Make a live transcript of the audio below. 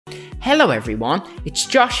Hello everyone, it's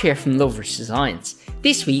Josh here from Loveridge Designs.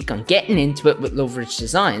 This week on Getting Into It with Loveridge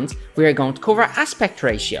Designs, we are going to cover aspect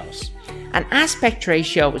ratios. An aspect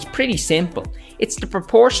ratio is pretty simple. It's the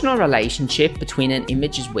proportional relationship between an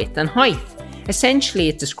image's width and height. Essentially,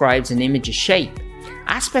 it describes an image's shape.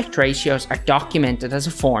 Aspect ratios are documented as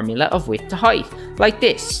a formula of width to height, like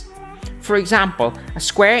this. For example, a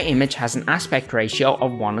square image has an aspect ratio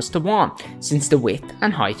of 1:1, since the width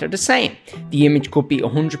and height are the same. The image could be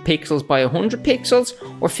 100 pixels by 100 pixels,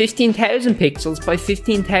 or 15,000 pixels by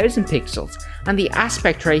 15,000 pixels, and the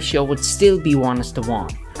aspect ratio would still be 1:1.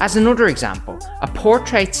 As another example, a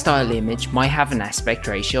portrait style image might have an aspect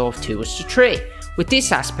ratio of 2:3. With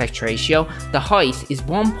this aspect ratio, the height is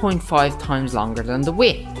 1.5 times longer than the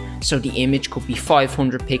width, so the image could be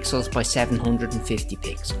 500 pixels by 750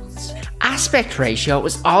 pixels. Aspect ratio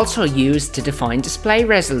is also used to define display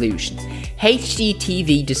resolution. HD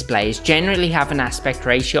TV displays generally have an aspect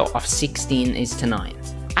ratio of 16:9.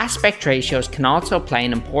 Aspect ratios can also play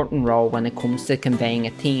an important role when it comes to conveying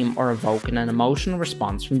a theme or evoking an emotional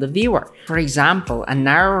response from the viewer. For example, a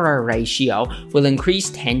narrower ratio will increase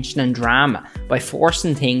tension and drama by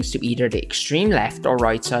forcing things to either the extreme left or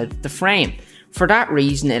right side of the frame. For that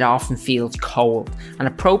reason, it often feels cold and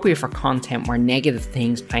appropriate for content where negative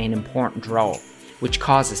things play an important role, which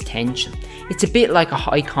causes tension. It's a bit like a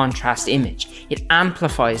high contrast image. It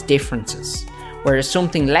amplifies differences. Whereas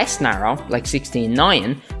something less narrow, like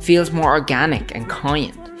 16:9, feels more organic and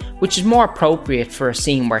kind, which is more appropriate for a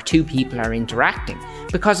scene where two people are interacting,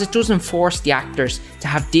 because it doesn't force the actors to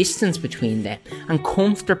have distance between them and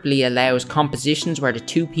comfortably allows compositions where the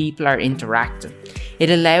two people are interacting. It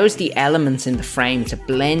allows the elements in the frame to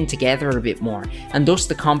blend together a bit more, and thus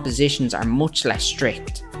the compositions are much less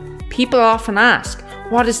strict. People often ask,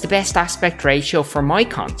 what is the best aspect ratio for my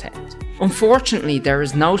content? Unfortunately, there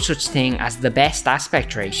is no such thing as the best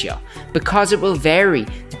aspect ratio, because it will vary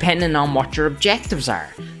depending on what your objectives are.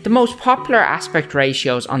 The most popular aspect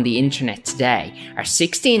ratios on the internet today are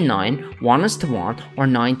 16:9, 1:1, or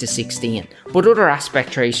 9:16, but other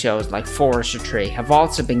aspect ratios like 4:3 have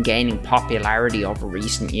also been gaining popularity over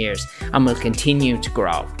recent years and will continue to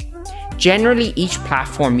grow. Generally, each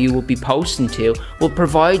platform you will be posting to will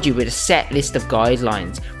provide you with a set list of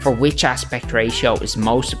guidelines for which aspect ratio is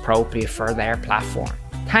most appropriate for their platform.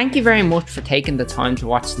 Thank you very much for taking the time to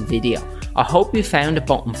watch the video. I hope you found it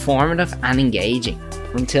both informative and engaging.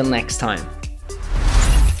 Until next time.